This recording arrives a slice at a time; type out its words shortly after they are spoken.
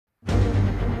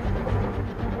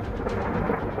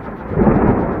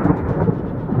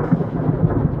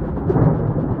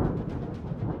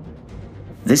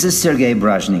This is Sergei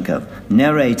Brajnikov,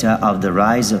 narrator of The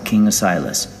Rise of King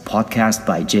Asilas, podcast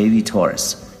by J.V.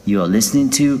 Torres. You are listening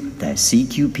to the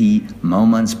CQP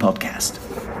Moments Podcast.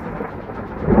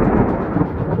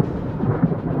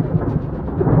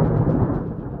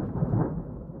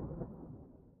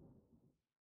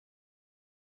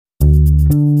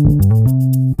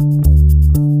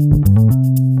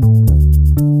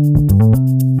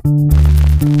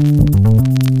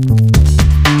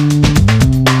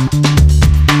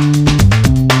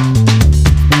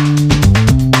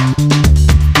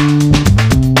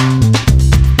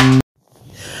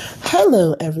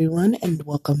 Hello, everyone, and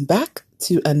welcome back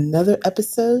to another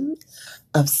episode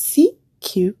of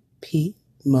CQP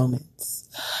Moments.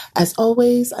 As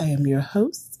always, I am your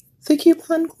host, the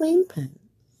Coupon Queen Pen.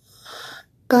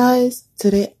 Guys,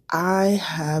 today I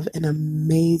have an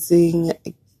amazing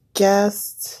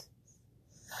guest,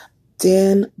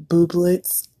 Dan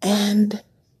Bublitz, and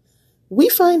we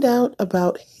find out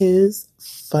about his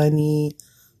funny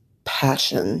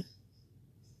passion.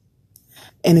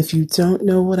 And if you don't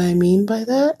know what I mean by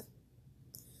that,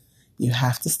 you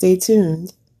have to stay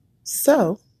tuned.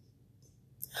 So,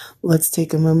 let's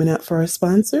take a moment out for our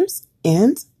sponsors,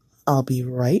 and I'll be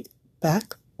right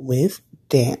back with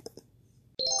Dan.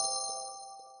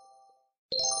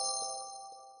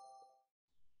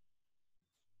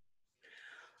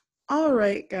 All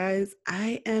right, guys,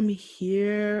 I am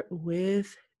here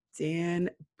with Dan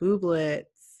Bublitz,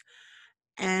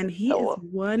 and he is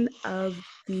one of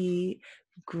the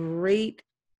great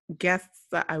guests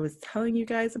that I was telling you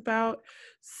guys about.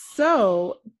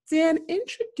 So, Dan,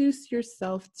 introduce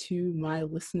yourself to my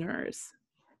listeners.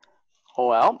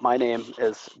 Well, my name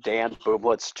is Dan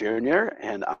Bublitz Jr.,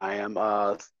 and I am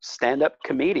a stand-up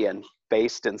comedian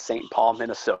based in St. Paul,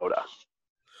 Minnesota.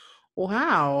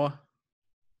 Wow.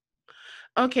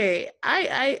 Okay,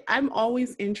 I'm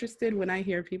always interested when I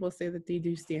hear people say that they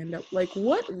do stand-up. Like,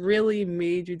 what really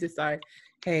made you decide,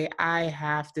 hey, I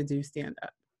have to do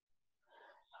stand-up?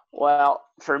 Well,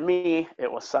 for me,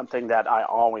 it was something that I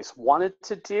always wanted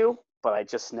to do, but I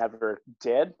just never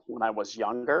did when I was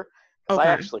younger. Because I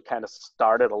actually kind of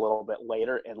started a little bit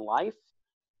later in life.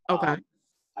 Okay.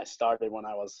 I started when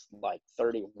I was like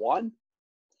 31,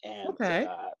 and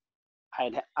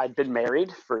I'd been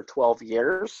married for 12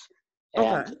 years.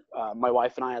 And my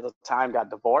wife and I at the time got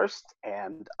divorced,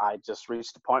 and I just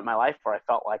reached a point in my life where I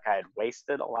felt like I had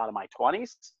wasted a lot of my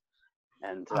 20s,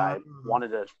 and I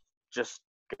wanted to just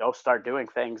go start doing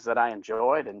things that I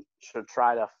enjoyed and should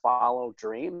try to follow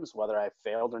dreams, whether I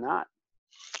failed or not.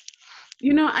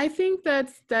 You know, I think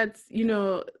that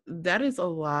is a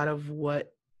lot of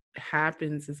what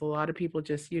happens is a lot of people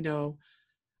just,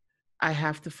 I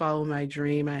have to follow my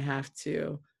dream. I have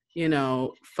to,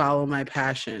 follow my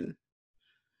passion.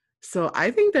 So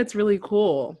I think that's really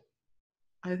cool.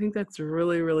 I think that's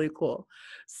really, really cool.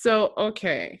 So,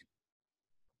 okay.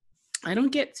 I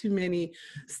don't get too many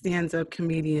stand-up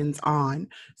comedians on.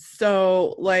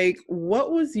 So, like, what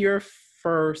was your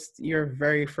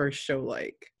very first show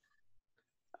like?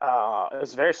 It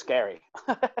was very scary.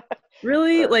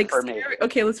 Really? for scary? Me.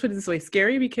 Okay, let's put it this way.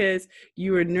 Scary because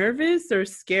you were nervous, or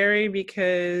scary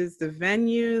because the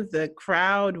venue, the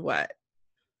crowd, what?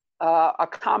 A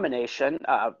combination,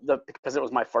 because it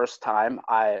was my first time.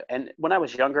 And when I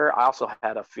was younger, I also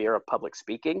had a fear of public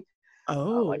speaking.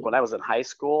 Like when I was in high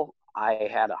school, I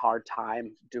had a hard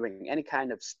time doing any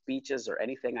kind of speeches or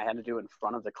anything I had to do in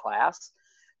front of the class.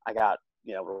 I got,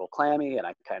 real clammy, and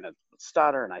I kind of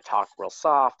stutter, and I talk real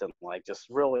soft, and like just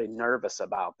really nervous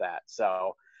about that.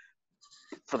 So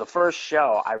for the first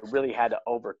show, I really had to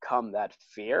overcome that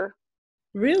fear.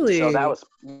 Really? So that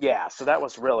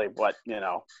was really what,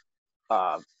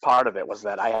 part of it was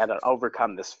that I had to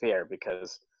overcome this fear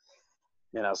because,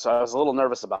 so I was a little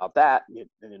nervous about that. You're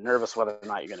nervous whether or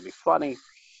not you're going to be funny.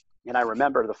 And I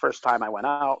remember the first time I went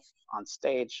out on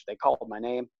stage, they called my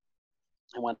name.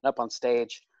 I went up on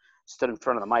stage, stood in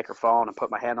front of the microphone, and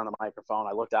put my hand on the microphone.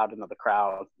 I looked out into the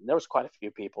crowd. There was quite a few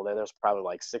people there. There was probably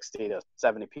like 60 to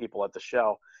 70 people at the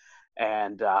show.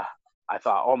 And I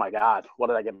thought, oh my God, what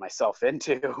did I get myself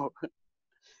into?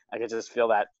 I could just feel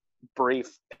that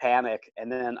brief panic.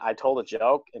 And then I told a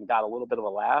joke and got a little bit of a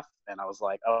laugh. And I was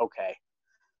like, oh, okay,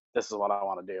 this is what I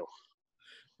want to do.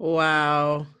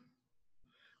 Wow.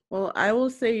 Well, I will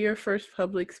say your first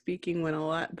public speaking went a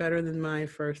lot better than my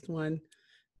first one.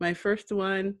 My first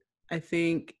one, I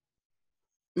think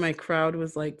my crowd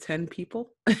was like 10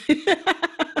 people.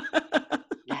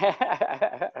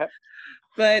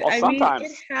 But well, I mean,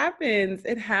 it happens.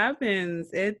 It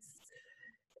happens. It's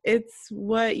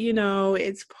what,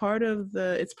 it's par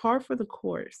for the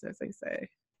course, as I say.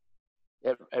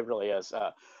 It really is.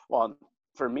 Well,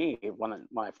 for me, when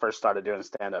I first started doing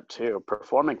stand up too,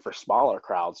 performing for smaller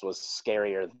crowds was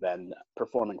scarier than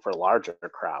performing for larger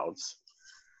crowds.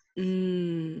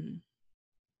 Mm.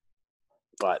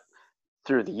 But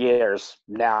through the years,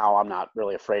 now I'm not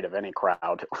really afraid of any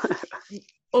crowd.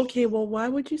 Okay, well, why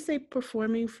would you say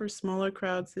performing for smaller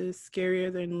crowds is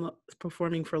scarier than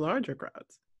performing for larger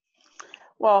crowds?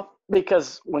 Well,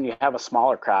 because when you have a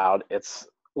smaller crowd, it's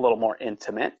a little more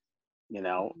intimate.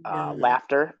 Yeah.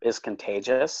 Laughter is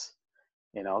contagious.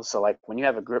 So like when you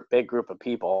have a big group of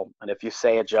people, and if you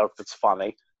say a joke that's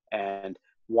funny, and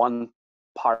one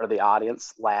part of the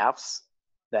audience laughs,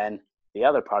 then the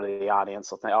other part of the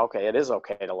audience will think, okay, it is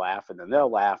okay to laugh, and then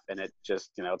they'll laugh, and it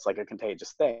just, it's like a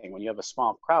contagious thing. When you have a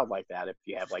small crowd like that, if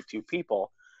you have like two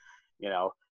people, you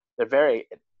know, they're very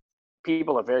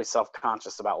people are very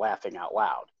self-conscious about laughing out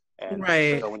loud. And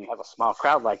Right. so when you have a small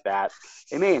crowd like that,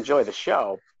 they may enjoy the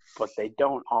show, but they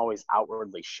don't always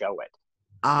outwardly show it,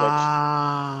 which,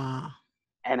 Ah.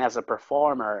 and as a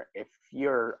performer, if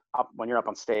you're up, when you're up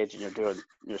on stage and you're doing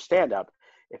your stand up,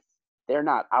 if they're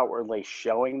not outwardly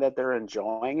showing that they're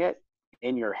enjoying it,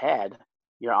 in your head,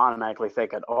 you're automatically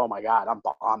thinking, oh my God, I'm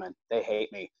bombing. They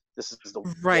hate me. This is the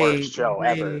Right, worst show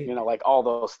ever. right, Like all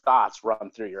those thoughts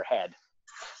run through your head.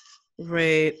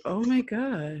 right. Oh my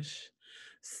gosh.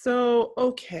 So,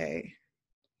 okay.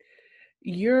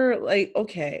 You're like,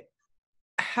 okay,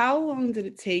 how long did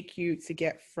it take you to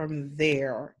get from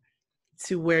there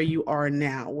to where you are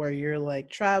now, where you're like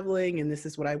traveling and this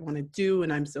is what I want to do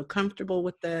and I'm so comfortable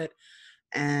with it?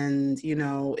 And,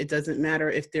 it doesn't matter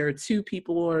if there are two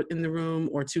people or in the room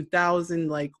or 2,000,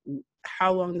 like,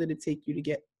 how long did it take you to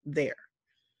get there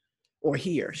or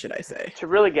here, should I say? To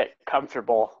really get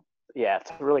comfortable, yeah,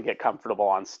 to really get comfortable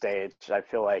on stage, I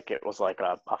feel like it was like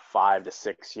a 5 to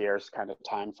 6 years kind of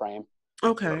time frame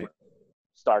where Okay. it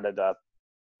started to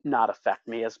not affect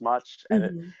me as much.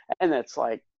 Hmm. And it's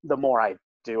like the more I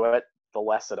do it, the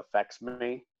less it affects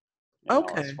me, as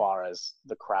Okay. far as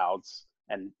the crowds.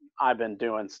 And I've been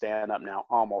doing stand up now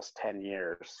almost 10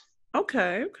 years.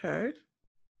 Okay. Okay.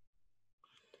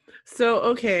 So,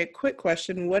 okay, quick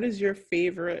question. What is your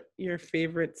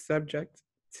favorite subject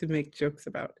to make jokes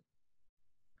about?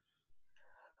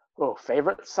 Oh,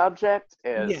 favorite subject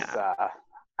is Yeah.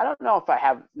 I don't know if I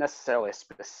have necessarily a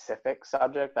specific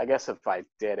subject. I guess if I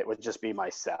did, it would just be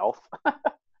myself.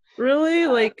 Really?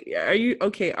 uh, Like, are you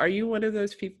okay? Are you one of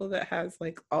those people that has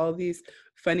like all these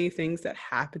funny things that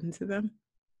happen to them?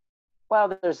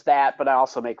 well, there's that, but I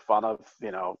also make fun of,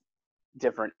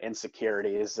 different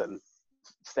insecurities and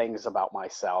things about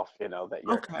myself,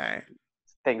 Okay.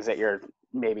 things that you're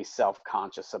maybe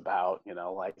self-conscious about,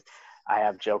 like I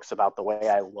have jokes about the way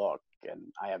I look, and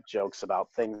I have jokes about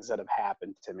things that have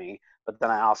happened to me, but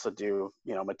then I also do,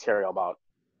 material about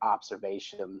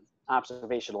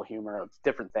observational humor of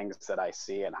different things that I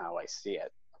see and how I see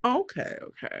it. Okay.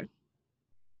 Okay.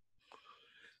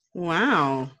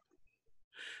 Wow.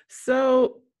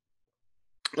 So,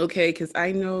 okay, because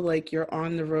I know like you're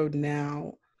on the road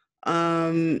now.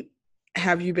 Um,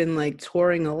 have you been like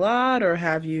touring a lot or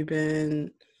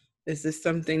is this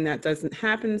something that doesn't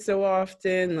happen so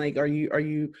often? Like, are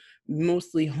you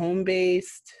mostly home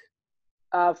based?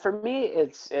 For me,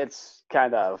 it's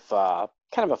kind of a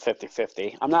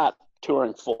 50-50. I'm not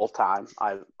touring full time.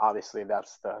 I obviously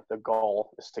that's the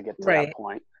goal, is to get to that Right,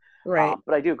 point. right.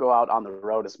 But I do go out on the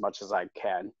road as much as I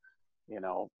can.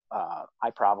 I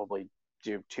probably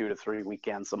do 2 to 3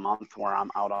 weekends a month where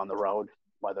I'm out on the road,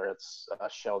 whether it's a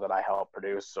show that I help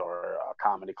produce or a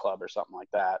comedy club or something like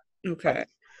that. Okay. Like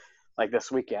like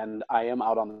this weekend, I am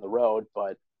out on the road,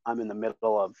 but I'm in the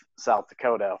middle of South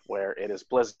Dakota where it is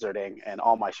blizzarding and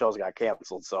all my shows got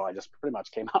canceled. So I just pretty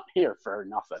much came out here for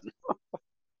nothing.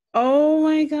 Oh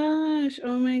my gosh.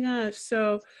 Oh my gosh.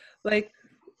 So, like,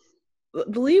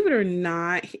 believe it or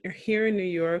not, here in New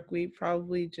York, we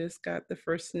probably just got the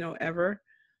first snow ever,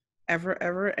 ever,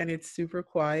 ever, and it's super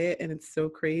quiet and it's so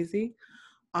crazy.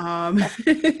 Um,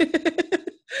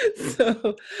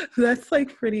 so that's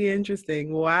like pretty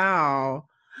interesting. Wow.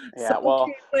 So Yeah, okay,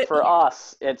 well, but for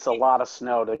us, it's a lot of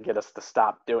snow to get us to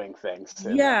stop doing things.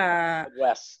 In the yeah,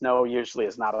 Midwest, snow usually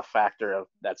is not a factor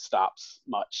that stops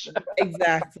much.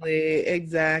 exactly,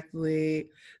 exactly.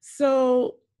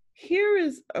 So here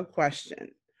is a question.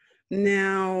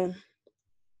 Now,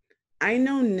 I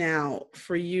know now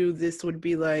for you, this would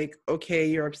be like, okay,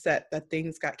 you're upset that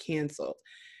things got canceled.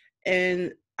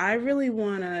 And I really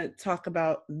want to talk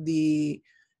about the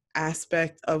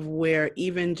aspect of where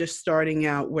even just starting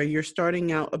out, where you're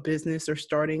starting out a business or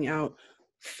starting out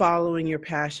following your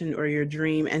passion or your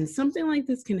dream, and something like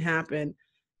this can happen.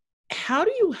 How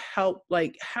do you help?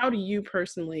 Like, how do you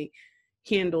personally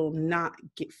handle not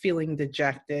feeling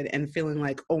dejected and feeling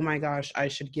like, oh my gosh, I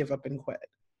should give up and quit?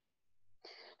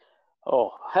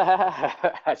 Oh,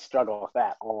 I struggle with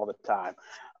that all the time.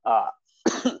 Uh,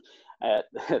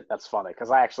 that's funny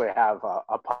because I actually have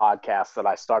a podcast that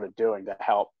I started doing to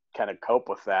help kind of cope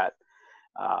with that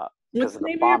What's because the of the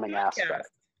name of your bombing podcast? aspect.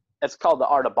 It's called The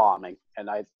Art of Bombing, and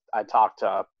I talk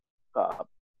to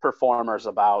performers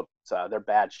about their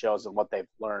bad shows and what they've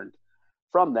learned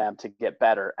from them to get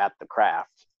better at the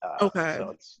craft. Okay.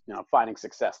 So it's, finding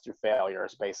success through failure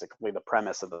is basically the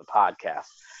premise of the podcast.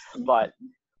 But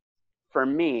for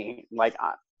me, like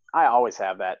I always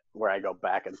have that where I go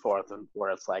back and forth and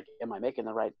where it's like, am I making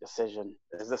the right decision?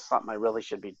 Is this something I really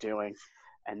should be doing?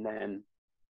 And then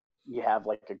you have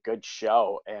like a good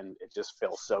show and it just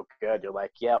feels so good. You're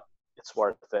like, yep, it's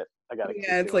worth it. I got to keep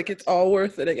Yeah, it's doing like it. it's all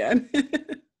worth it again.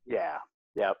 Yeah.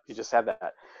 Yep. You just have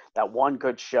that one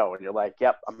good show and you're like,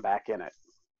 yep, I'm back in it.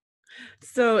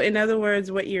 So, in other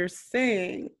words, what you're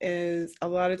saying is a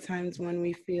lot of times when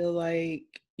we feel like,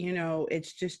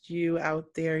 it's just you out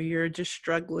there, you're just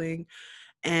struggling,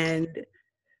 and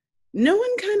no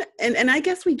one kind of, and I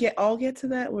guess we all get to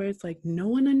that where it's like, no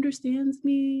one understands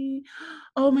me.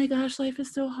 Oh my gosh, life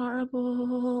is so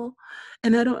horrible.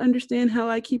 And I don't understand how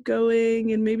I keep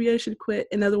going, and maybe I should quit.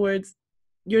 In other words,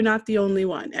 you're not the only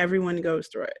one. Everyone goes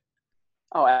through it.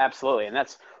 Oh, absolutely. And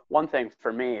that's one thing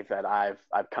for me that I've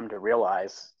come to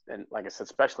realize, and like I said,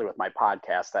 especially with my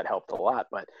podcast, that helped a lot,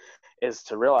 but is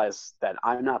to realize that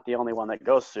I'm not the only one that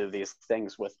goes through these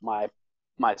things with my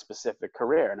specific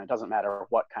career. And it doesn't matter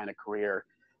what kind of career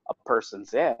a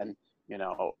person's in,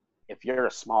 if you're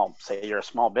say you're a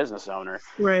small business owner,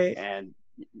 Right. and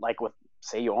like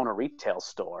say you own a retail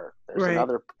store, there's Right.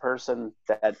 another person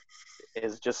that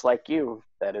is just like you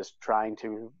that is trying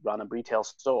to run a retail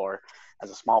store as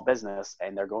a small business,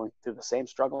 and they're going through the same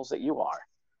struggles that you are,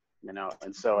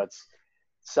 and so it's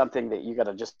something that you got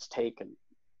to just take and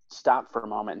stop for a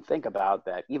moment and think about,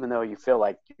 that even though you feel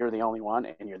like you're the only one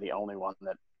and you're the only one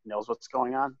that knows what's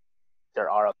going on, there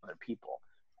are other people.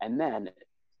 And then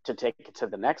to take it to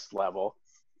the next level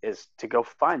is to go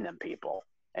find them people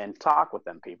and talk with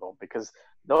them people, because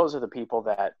those are the people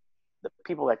that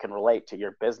can relate to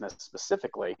your business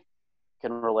specifically,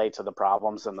 can relate to the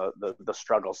problems and the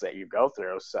struggles that you go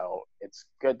through. So it's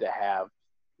good to have,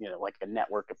 like a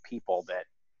network of people that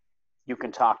you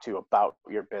can talk to about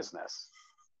your business.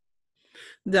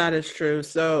 That is true.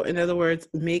 So, in other words,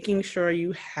 making sure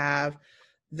you have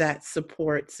that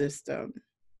support system.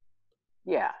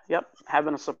 Yeah, yep.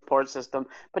 Having a support system,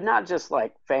 but not just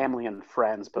like family and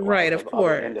friends, but Right, like of of other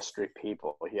course. industry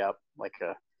people. Yep. Like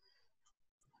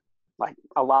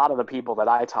a lot of the people that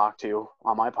I talk to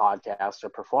on my podcast are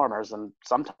performers, and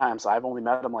sometimes I've only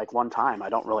met them like one time. I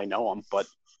don't really know them, but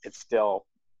it's still,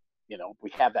 we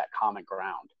have that common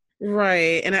ground.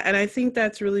 Right. And I think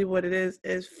that's really what it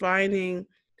is finding,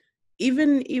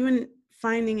 even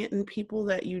finding it in people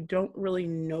that you don't really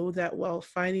know that well,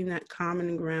 finding that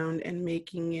common ground and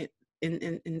making it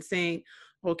in saying,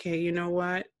 okay, you know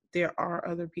what? There are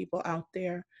other people out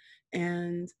there.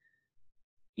 And,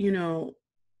 you know,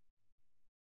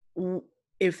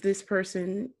 if this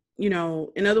person,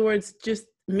 in other words, just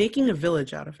making a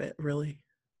village out of it, really.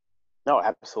 No,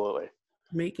 absolutely.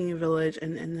 Making a village,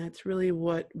 and that's really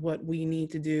what we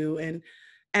need to do.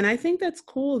 And I think that's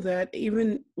cool that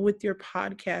even with your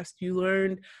podcast you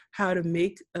learned how to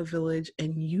make a village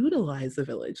and utilize the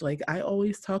village. Like, I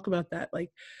always talk about that.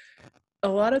 Like, a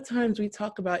lot of times we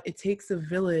talk about it takes a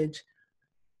village,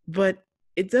 but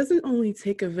it doesn't only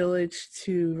take a village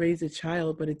to raise a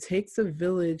child, but it takes a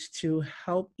village to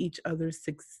help each other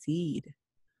succeed.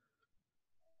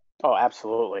 Oh,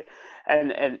 absolutely.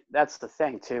 And that's the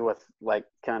thing too, with like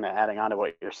kind of adding on to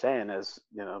what you're saying is,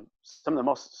 some of the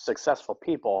most successful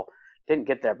people didn't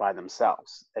get there by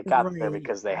themselves. They got there Right,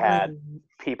 because they had right.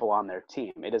 people on their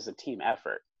team. It is a team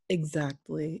effort.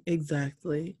 Exactly,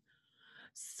 exactly.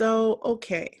 So,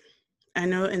 okay. I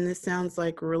know, and this sounds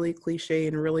like really cliche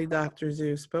and really Dr.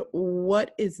 Zeus, but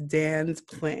what is Dan's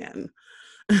plan?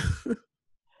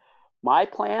 My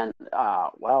plan,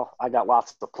 well, I got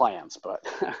lots of plans, but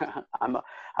I'm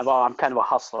kind of a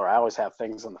hustler. I always have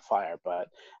things on the fire. But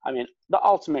I mean, the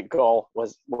ultimate goal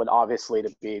would obviously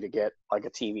to be to get like a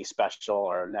TV special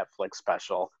or a Netflix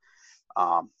special.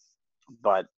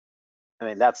 But I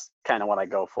mean, that's kind of what I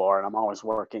go for, and I'm always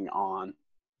working on,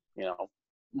 you know,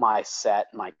 my set,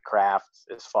 my craft,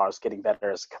 as far as getting better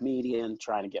as a comedian,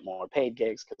 trying to get more paid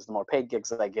gigs, because the more paid gigs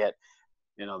that I get,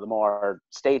 the more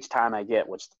stage time I get,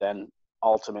 which then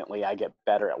ultimately I get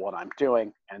better at what I'm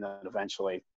doing, and then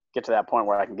eventually get to that point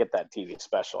where I can get that TV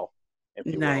special, if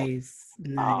you will. Nice,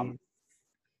 Um, nice.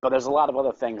 but there's a lot of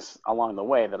other things along the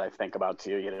way that I think about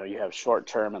too. You know, you have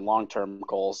short-term and long-term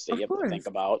goals that Of you have to think course.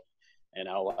 about. You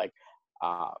know, like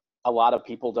a lot of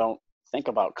people don't think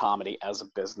about comedy as a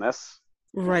business.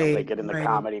 You know, they Right, get into right.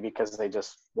 comedy because they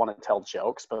just want to tell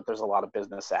jokes, but there's a lot of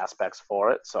business aspects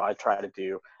for it. So I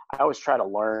always try to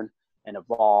learn and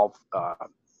evolve,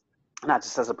 not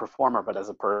just as a performer, but as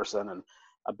a person and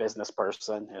a business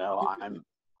person. You know, I'm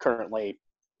currently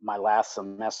my last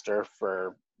semester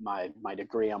for my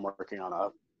degree. I'm working on a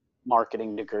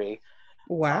marketing degree,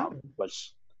 Wow.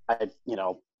 which I, you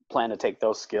know, plan to take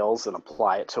those skills and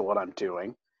apply it to what I'm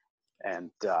doing. And,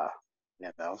 you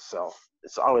know, so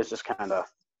it's always just kind of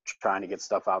trying to get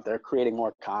stuff out there, creating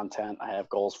more content. I have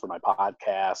goals for my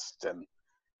podcast and,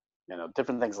 you know,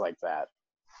 different things like that.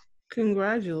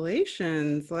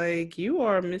 Congratulations. Like you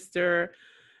are Mr.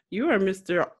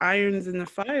 Irons in the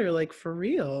fire, like for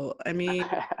real. I mean,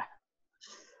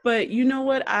 but you know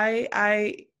what?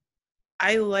 I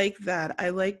like that. I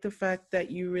like the fact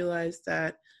that you realize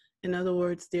that, in other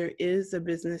words, there is a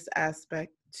business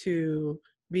aspect to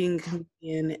being a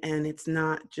comedian, and it's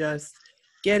not just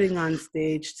getting on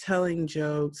stage, telling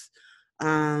jokes.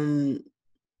 Um,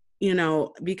 you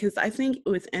know, because I think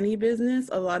with any business,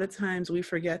 a lot of times we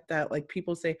forget that, like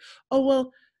people say, oh,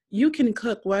 well, you can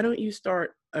cook. Why don't you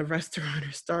start a restaurant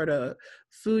or start a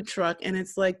food truck? And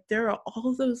it's like there are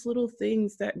all those little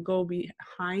things that go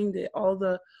behind it, all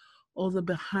the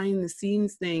behind the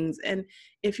scenes things. And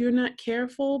if you're not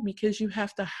careful, because you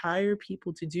have to hire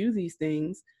people to do these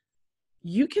things,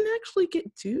 you can actually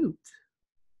get duped.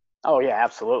 Oh yeah,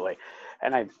 absolutely.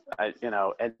 And you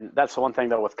know, and that's the one thing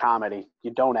though with comedy,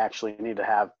 you don't actually need to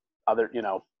have other, you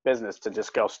know, business to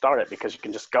just go start it because you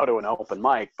can just go to an open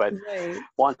mic. But Right.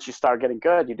 once you start getting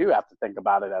good, you do have to think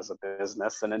about it as a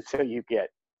business. And until you get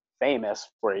famous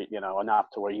where, you know,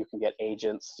 enough to where you can get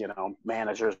agents, you know,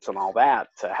 managers and all that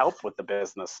to help with the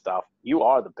business stuff, you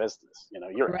are the business. You know,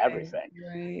 you're Right. everything.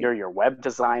 Right. You're your web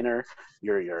designer,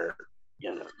 you're your,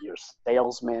 you know, your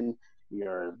salesman,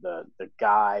 you're the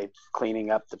guy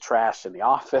cleaning up the trash in the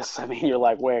office. I mean, you're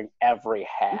like wearing every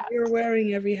hat. You're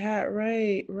wearing every hat.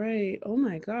 Right. Right. Oh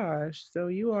my gosh. So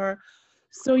you are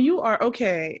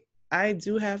okay. I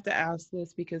do have to ask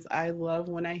this because I love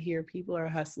when I hear people are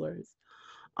hustlers.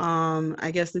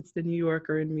 I guess it's the New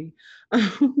Yorker in me.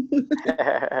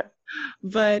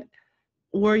 But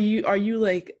are you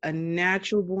like a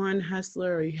natural born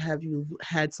hustler, or have you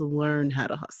had to learn how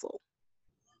to hustle?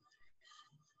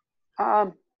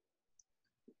 um,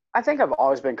 I think I've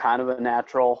always been kind of a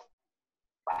natural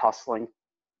hustling,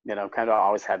 you know, kind of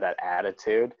always had that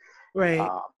attitude. Right.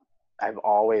 Um, I've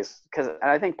always, because, and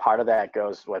I think part of that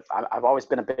goes with, I've always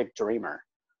been a big dreamer.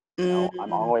 You know, Mm,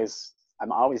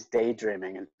 I'm always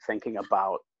daydreaming and thinking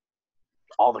about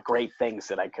all the great things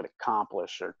that I could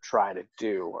accomplish or try to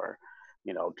do, or,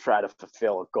 you know, try to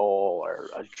fulfill a goal or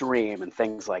a dream and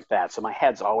things like that. So my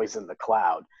head's always in the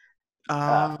cloud. And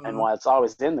ah, while it's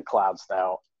always in the clouds,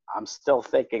 though, I'm still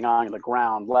thinking on the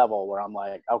ground level where I'm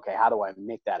like, okay, how do I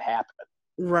make that happen?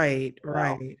 right, You know,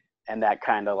 right. and that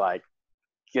kind of like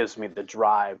gives me the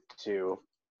drive to,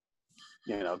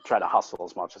 you know, try to hustle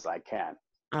as much as I can.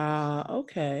 Ah,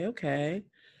 okay, okay.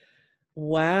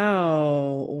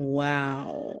 Wow,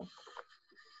 wow.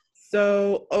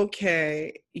 So,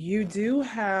 okay, you do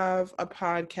have a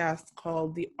podcast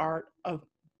called The Art of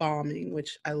Bombing,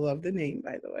 which I love the name,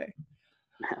 by the way.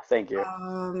 Thank you.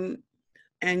 Um,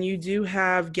 and you do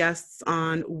have guests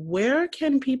on. Where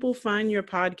can people find your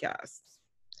podcasts?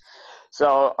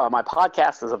 So my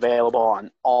podcast is available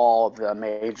on all the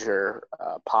major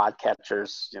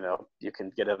podcatchers. You know, you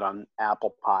can get it on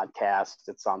Apple Podcasts.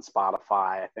 It's on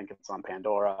Spotify. I think it's on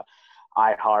Pandora,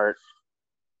 iHeart,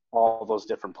 all those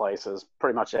different places.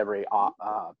 Pretty much every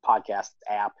podcast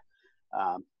app.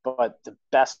 But the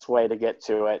best way to get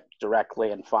to it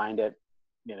directly and find it,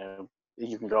 you know,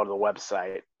 you can go to the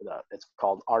website. It's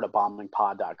called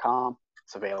artofbombingpod.com.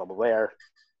 It's available there.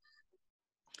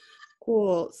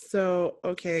 Cool. So,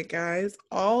 okay, guys,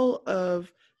 all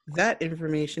of that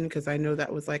information, because I know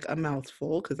that was like a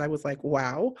mouthful, because I was like,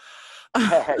 wow,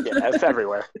 Yeah, it's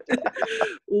everywhere.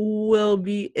 will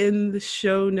be in the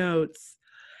show notes.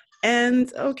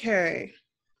 And okay,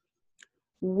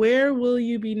 where will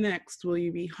you be next? Will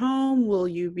you be home? Will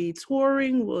you be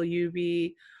touring? Will you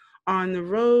be on the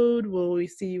road? Will we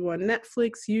see you on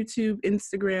Netflix, YouTube,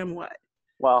 Instagram? What?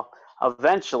 Well,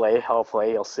 eventually,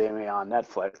 hopefully, you'll see me on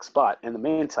Netflix. But in the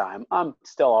meantime, I'm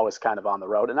still always kind of on the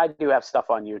road. And I do have stuff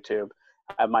on YouTube.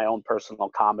 I have my own personal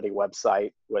comedy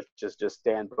website, which is just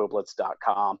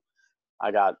danbublitz.com.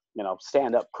 I got, you know,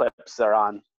 stand-up clips that are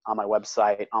on my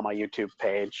website, on my YouTube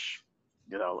page,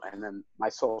 you know, and then my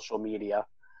social media.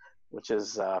 which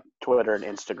is Twitter and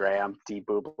Instagram, D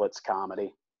Bublitz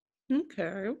Comedy.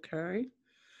 Okay.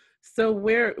 So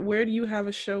where do you have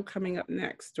a show coming up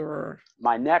next, or?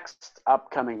 My next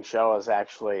upcoming show is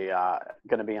actually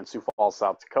going to be in Sioux Falls,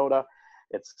 South Dakota.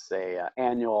 It's a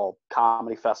annual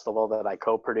comedy festival that I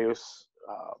co-produce.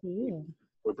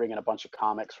 We bring in a bunch of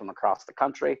comics from across the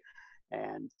country,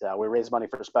 and we raise money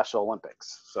for Special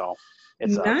Olympics. So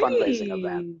it's a fundraising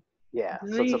event. Yeah,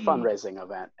 nice. So it's a fundraising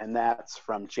event, and that's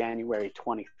from January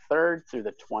 23rd through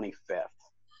the 25th.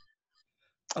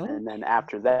 Oh. And then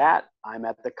after that, I'm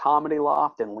at the Comedy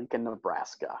Loft in Lincoln,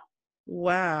 Nebraska.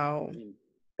 Wow. In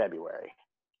February.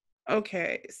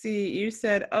 Okay. See, you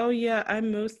said, oh, yeah, I'm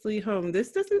mostly home.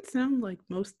 This doesn't sound like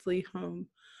mostly home.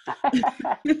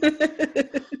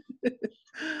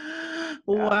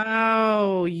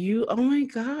 Wow. Oh my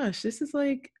gosh. This is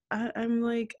like,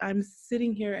 I'm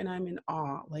sitting here and I'm in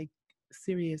awe, like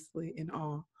seriously in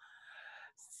awe.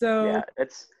 So yeah,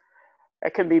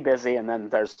 it can be busy, and then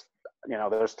there's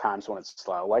times when it's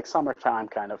slow. Like summertime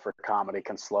kind of for comedy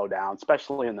can slow down,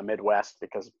 especially in the Midwest,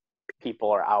 because people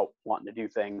are out wanting to do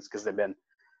things because they've been,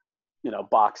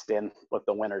 boxed in with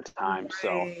the winter time.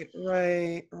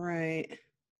 Right.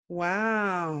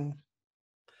 Wow.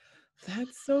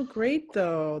 That's so great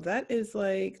though. That is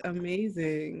like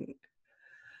amazing.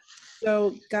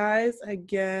 So guys,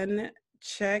 again,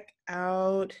 check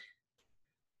out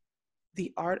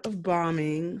The Art of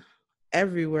Bombing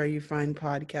everywhere you find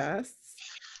podcasts.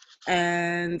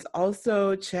 And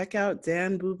also check out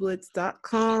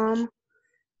danbublitz.com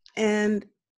and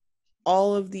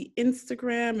all of the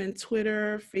Instagram and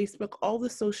Twitter, Facebook, all the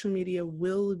social media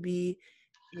will be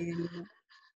in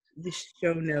the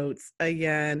show notes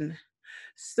again.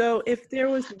 So if there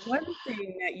was one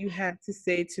thing that you had to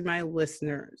say to my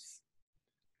listeners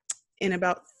in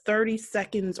about 30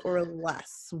 seconds or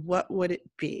less, what would it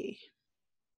be?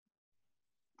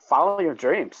 Follow your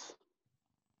dreams.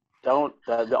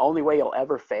 The only way you'll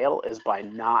ever fail is by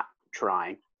not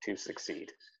trying to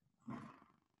succeed.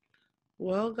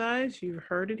 Well, guys, you've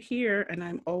heard it here, and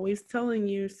I'm always telling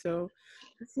you, so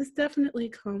this is definitely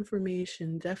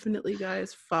confirmation. Definitely,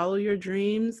 guys, follow your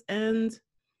dreams, and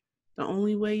the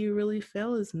only way you really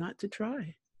fail is not to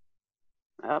try.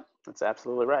 Yep, that's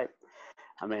absolutely right.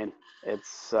 I mean,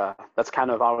 it's that's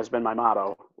kind of always been my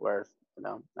motto, where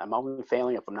I'm only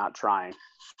failing if I'm not trying.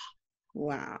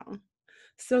 Wow.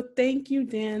 So thank you,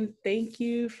 Dan. Thank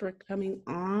you for coming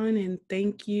on, and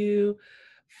thank you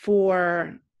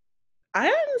for, I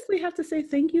honestly have to say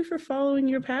thank you for following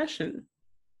your passion.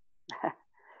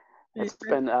 It's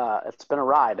been a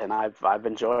ride, and I've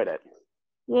enjoyed it.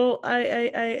 Well,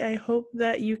 I hope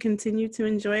that you continue to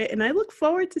enjoy it, and I look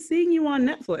forward to seeing you on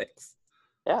Netflix.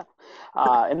 Yeah.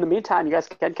 In the meantime, you guys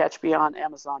can catch me on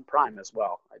Amazon Prime as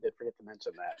well. I did forget to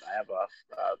mention that. I have a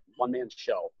one-man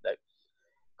show that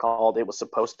called It Was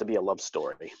Supposed to Be a Love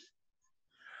Story.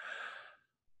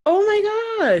 Oh my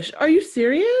gosh. Are you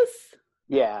serious?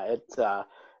 Yeah,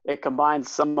 it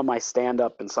combines some of my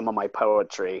stand-up and some of my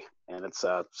poetry, and it's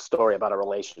a story about a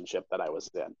relationship that I was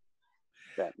in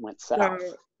that went south.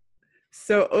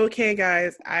 So okay,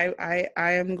 guys, I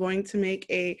am going to make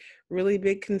a really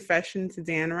big confession to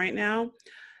Dan right now.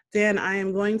 Dan, I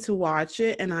am going to watch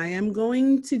it, and I am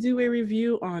going to do a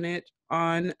review on it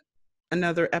on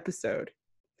another episode.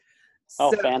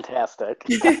 Oh, so, fantastic.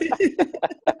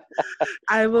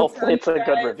 I will Hopefully it's a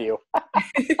good review.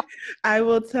 I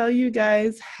will tell you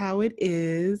guys how it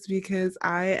is, because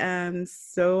I am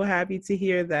so happy to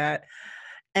hear that.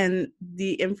 And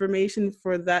the information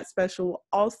for that special will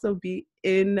also be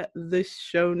in the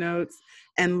show notes.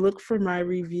 And look for my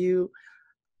review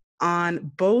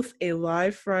on both a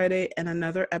live Friday and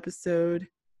another episode.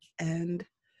 And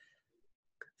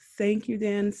thank you,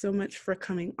 Dan, so much for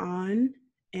coming on.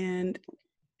 And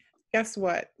guess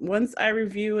what? Once I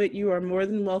review it, you are more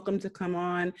than welcome to come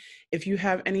on. If you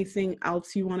have anything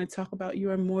else you want to talk about,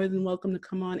 you are more than welcome to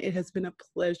come on. It has been a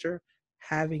pleasure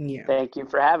having you. Thank you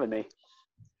for having me.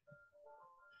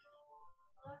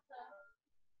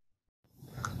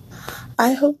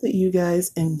 I hope that you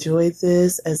guys enjoyed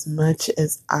this as much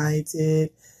as I did.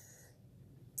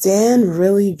 Dan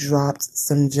really dropped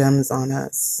some gems on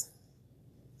us,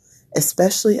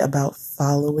 especially about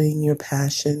following your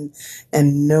passion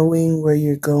and knowing where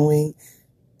you're going,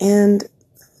 and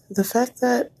the fact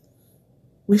that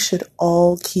we should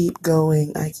all keep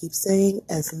going. I keep saying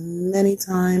as many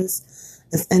times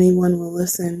as anyone will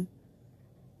listen,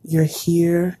 you're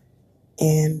here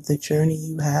and the journey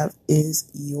you have is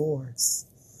yours.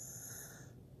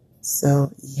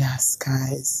 So yes,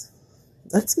 guys,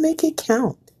 let's make it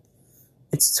count.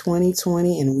 It's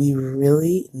 2020 and we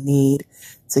really need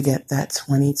to get that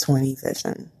 2020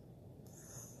 vision.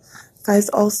 Guys,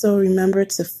 also remember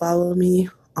to follow me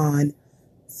on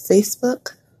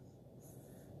Facebook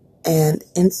and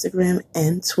Instagram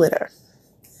and Twitter.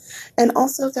 And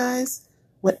also, guys,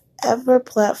 whatever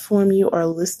platform you are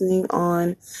listening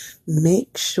on,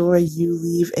 make sure you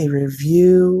leave a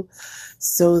review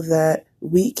so that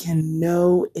we can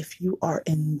know if you are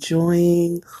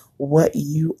enjoying what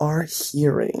you are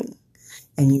hearing.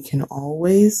 And you can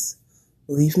always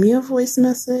leave me a voice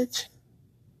message.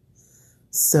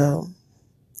 So,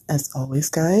 as always,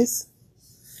 guys,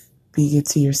 be good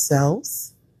to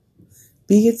yourselves,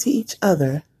 be good to each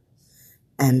other,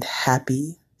 and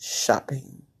happy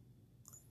shopping.